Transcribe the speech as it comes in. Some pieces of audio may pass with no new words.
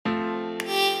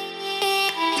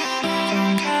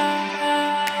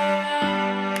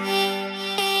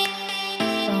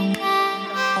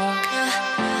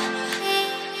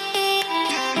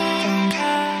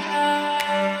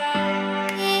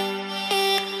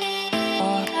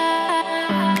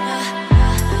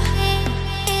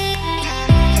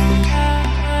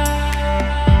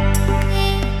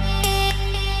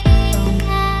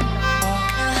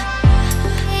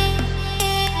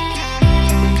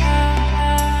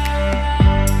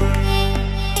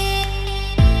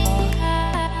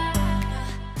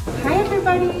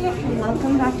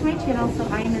welcome back to my channel. So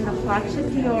I am in the Flagship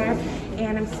Dior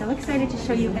and I'm so excited to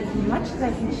show you as much as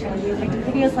I can show you. I do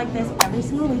videos like this every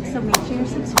single week, so make sure you're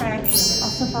subscribed.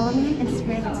 Also follow me on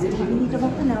Instagram, it's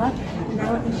Vanilla. And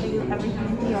now let me show you everything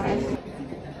in Dior.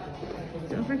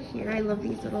 So over here, I love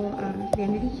these little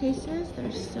vanity cases.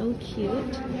 They're so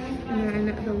cute. And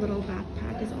then the little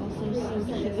backpack is also so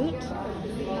cute.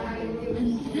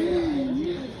 And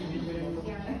then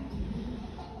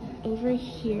over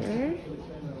here,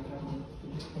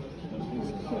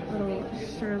 this cute little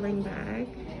sterling bag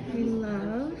I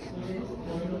love.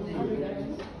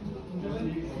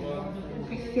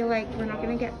 I feel like we're not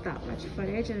going to get that much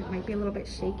footage and it might be a little bit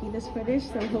shaky, this footage,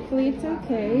 so hopefully it's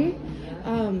okay.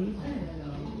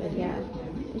 But yeah,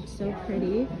 it's so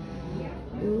pretty.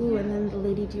 Ooh, and then the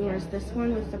Lady Dior's this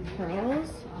one with the pearls.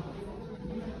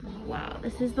 Wow,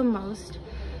 this is the most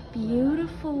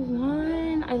beautiful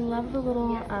one. I love the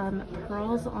little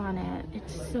pearls on it.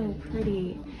 It's so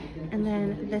pretty. And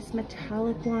then this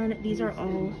metallic one, these are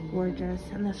all gorgeous.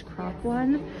 And this crop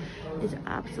one is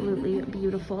absolutely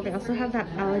beautiful. They also have that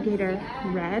alligator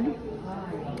red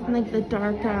and like the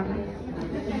dark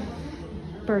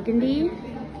burgundy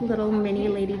little mini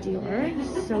Lady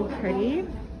Dior. So pretty.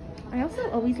 I also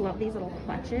always love these little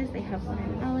clutches. They have one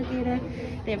in alligator.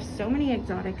 They have so many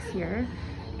exotics here.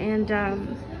 And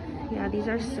yeah, these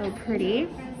are so pretty.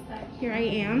 Here I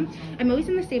am. I'm always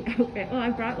in the same outfit. Well, I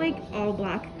brought like all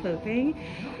black clothing.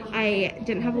 I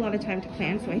didn't have a lot of time to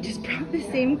plan, so I just brought the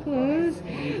same clothes.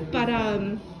 But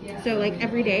so like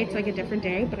every day it's like a different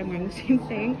day, but I'm wearing the same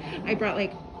thing. I brought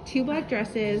like 2 black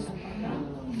dresses,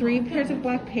 3 pairs of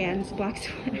black pants, black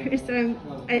sweaters. So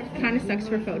it kind of sucks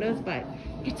for photos, but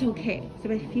it's okay. So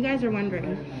if you guys are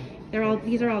wondering,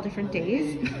 these are all different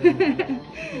days.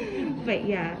 But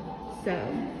yeah,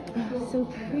 so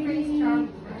pretty.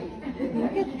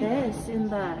 Look at this in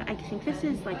the, I think this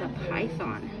is like a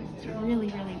python. It's really,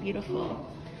 really beautiful.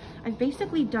 I've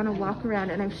basically done a walk around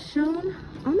and I've shown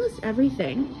almost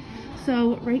everything.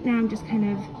 So right now I'm just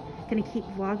kind of gonna keep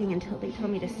vlogging until they tell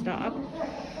me to stop.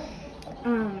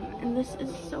 And this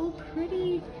is so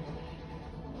pretty.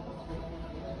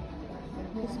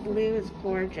 This blue is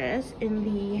gorgeous. In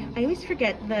the, I always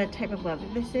forget the type of leather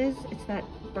this is. It's that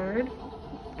bird.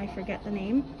 I forget the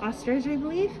name. Ostrich, I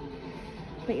believe.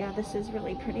 But yeah, this is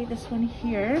really pretty. This one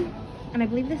here. And I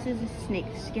believe this is a snake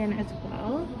skin as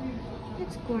well.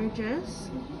 It's gorgeous.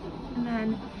 And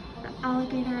then the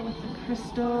alligator with the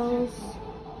crystals.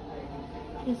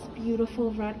 This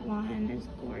beautiful red one is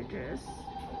gorgeous.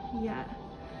 Yeah.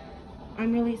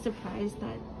 I'm really surprised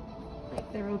that like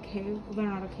they're okay. Well, they're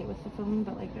not okay with the filming,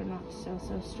 but like they're not so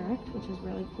strict, which is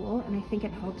really cool. And I think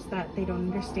it helps that they don't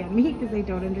understand me because they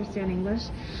don't understand English.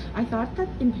 I thought that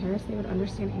in Paris they would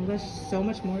understand English so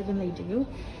much more than they do,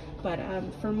 but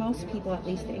for most people, at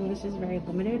least, the English is very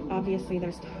limited. Obviously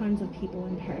there's tons of people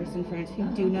in Paris and France who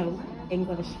do know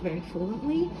English very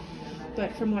fluently,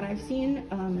 but from what I've seen,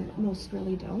 most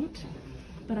really don't.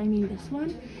 But I mean, this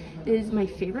one is my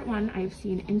favorite one I've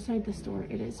seen inside the store.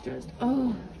 It is just,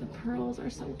 oh, the pearls are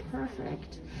so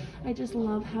perfect. I just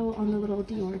love how on the little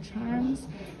Dior charms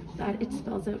that it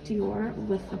spells out Dior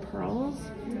with the pearls.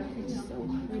 It's so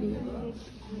pretty.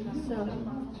 So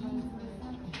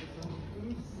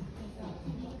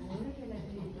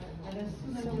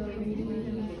pretty.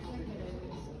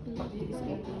 Love these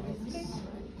guys.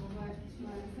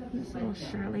 This little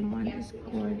shearling one is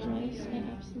gorgeous. I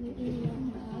absolutely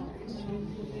love that.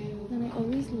 And I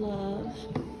always love,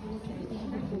 they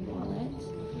have the wallet.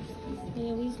 I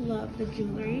always love the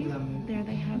jewelry. There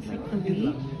they have like the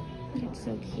wreath. It's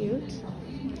so cute.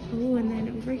 Oh, and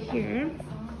then over here,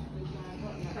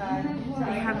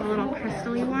 they have the little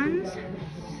crystally ones.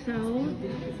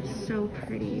 So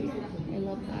pretty. I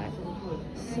love that.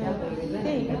 So I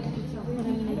think what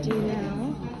I'm gonna do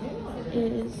now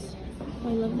is, I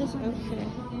love this outfit.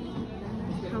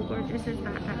 How gorgeous is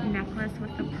that? That necklace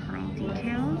with the pearl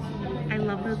details. I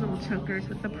love those little chokers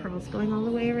with the pearls going all the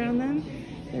way around them.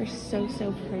 They're so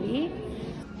pretty.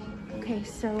 Okay,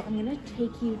 so I'm gonna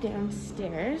take you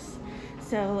downstairs.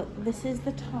 So this is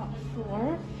the top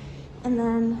floor, and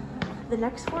then the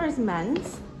next floor is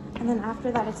men's, and then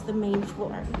after that it's the main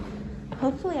floor.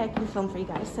 Hopefully I can film for you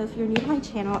guys. So if you're new to my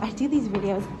channel, I do these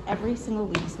videos every single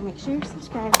week, so make sure you're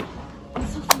subscribed.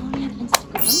 Also follow me on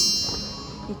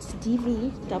Instagram. It's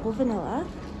DV_Vanilla.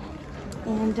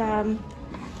 And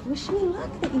wish me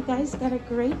luck that you guys got a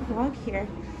great vlog here.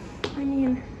 I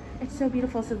mean, it's so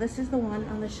beautiful. So this is the one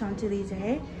on the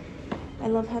Champs-Élysées. I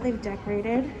love how they've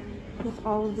decorated with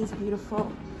all of these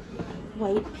beautiful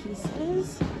white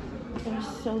pieces. They're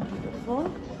so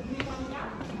beautiful.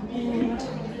 And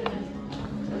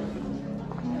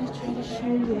I'm gonna try to show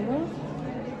you.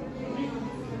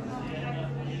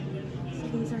 So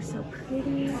these are so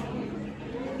pretty.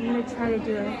 I'm gonna try to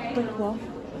do a quick walk.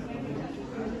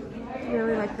 I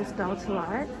really like this belt a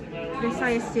lot. This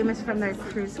I assume is from their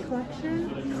cruise collection.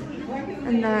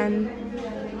 And then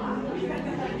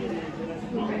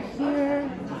over here,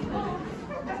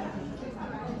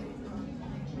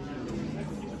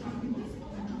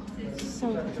 so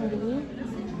pretty.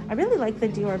 I really like the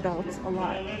Dior belts a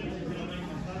lot.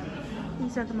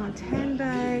 These are the Montaigne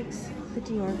bags, the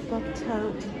Dior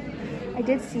Booktote. I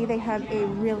did see they have a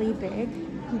really big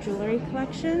jewelry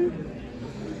collection.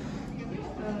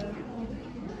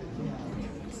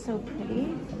 So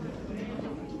pretty.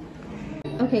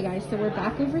 Okay guys, so we're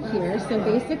back over here. So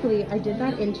basically I did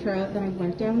that intro, then I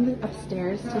went down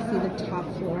upstairs to see the top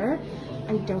floor.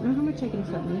 I don't know how much I can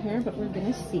film in here, but we're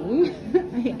gonna see.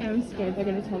 I am scared they're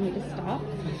gonna tell me to stop,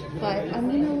 but I'm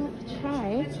gonna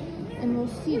try and we'll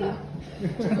see. So,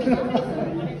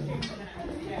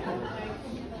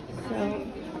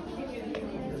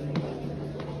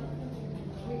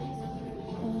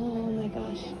 oh my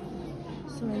gosh.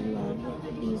 So I love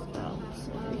these belts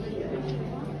over here.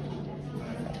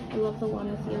 I love the one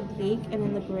with the oblique and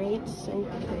then the braid, so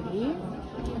pretty.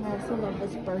 And I also love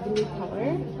this burgundy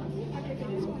color.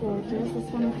 It's gorgeous. This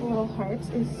one with the little hearts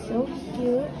is so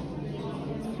cute.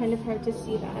 It's kind of hard to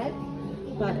see that.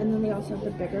 But, and then they also have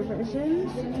the bigger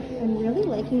versions. I'm really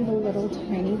liking the little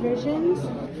tiny versions.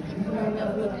 And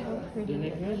look how pretty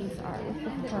these are with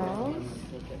the pearls.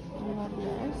 I love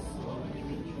this.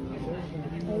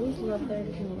 I always love their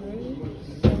jewelry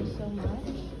so much.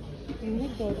 I'm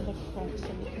gonna go to the front so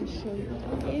we can show you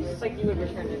guys. It's like you would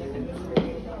return it if it was.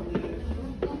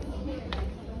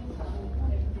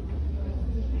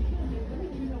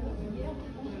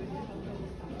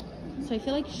 So I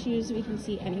feel like shoes we can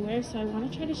see anywhere, so I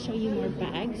want to try to show you more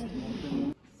bags.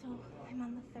 So I'm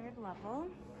on the 3rd level,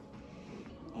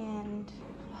 and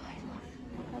oh, I love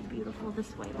how beautiful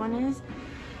this white one is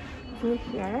over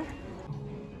here.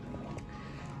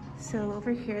 So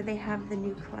over here they have the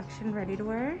new collection ready to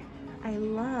wear. I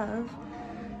love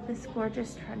this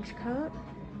gorgeous trench coat.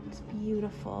 It's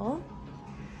beautiful.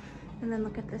 And then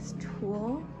look at this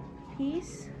tulle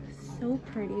piece, so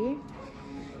pretty.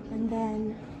 And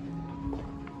then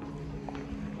I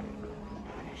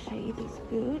want to show you these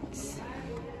boots.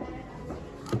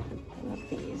 I love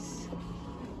these.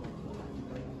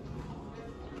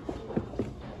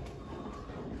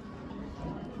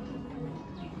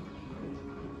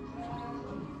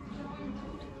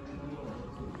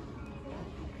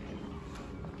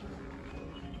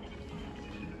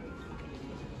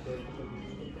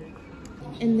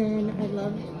 And then I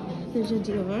love the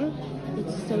J'adior.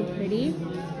 It's so pretty.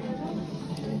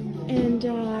 And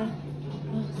oh,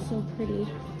 so pretty.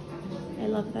 I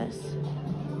love this.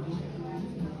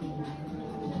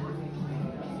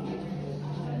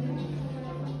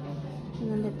 And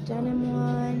then the denim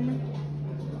one.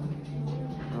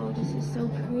 Oh, this is so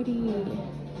pretty.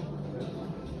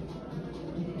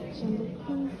 Jumbo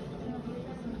pink.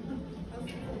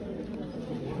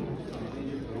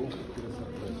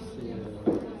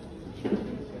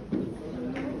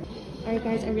 Alright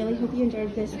guys, I really hope you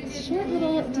enjoyed this short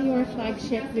little Dior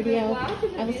flagship video.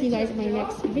 I will see you guys in my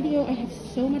next video. I have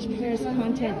so much Paris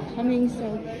content coming,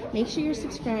 so make sure you're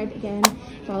subscribed. Again,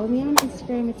 follow me on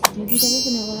Instagram. It's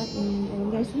DBDoubleVanilla, and I love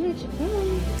you guys so much.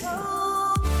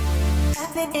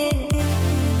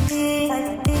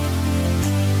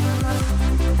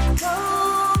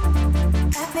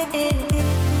 Bye!